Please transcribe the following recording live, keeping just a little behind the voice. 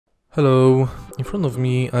Hello, in front of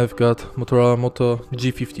me I've got Motorola Moto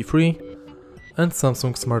G53 and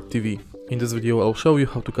Samsung Smart TV. In this video I'll show you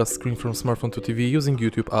how to cast screen from smartphone to TV using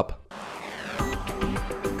YouTube app.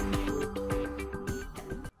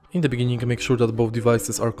 In the beginning make sure that both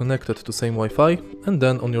devices are connected to same Wi-Fi and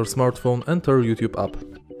then on your smartphone enter YouTube app.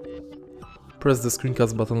 Press the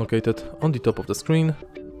screencast button located on the top of the screen.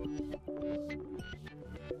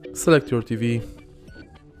 Select your TV.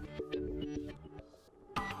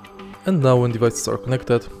 And now when devices are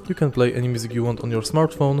connected, you can play any music you want on your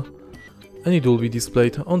smartphone and it will be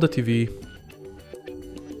displayed on the TV.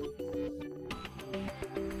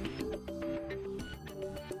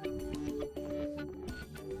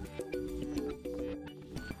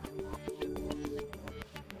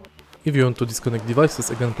 If you want to disconnect devices,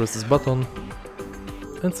 again press this button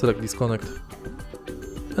and select disconnect.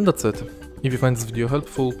 And that's it. If you find this video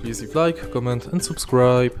helpful, please leave a like, comment and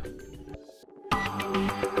subscribe.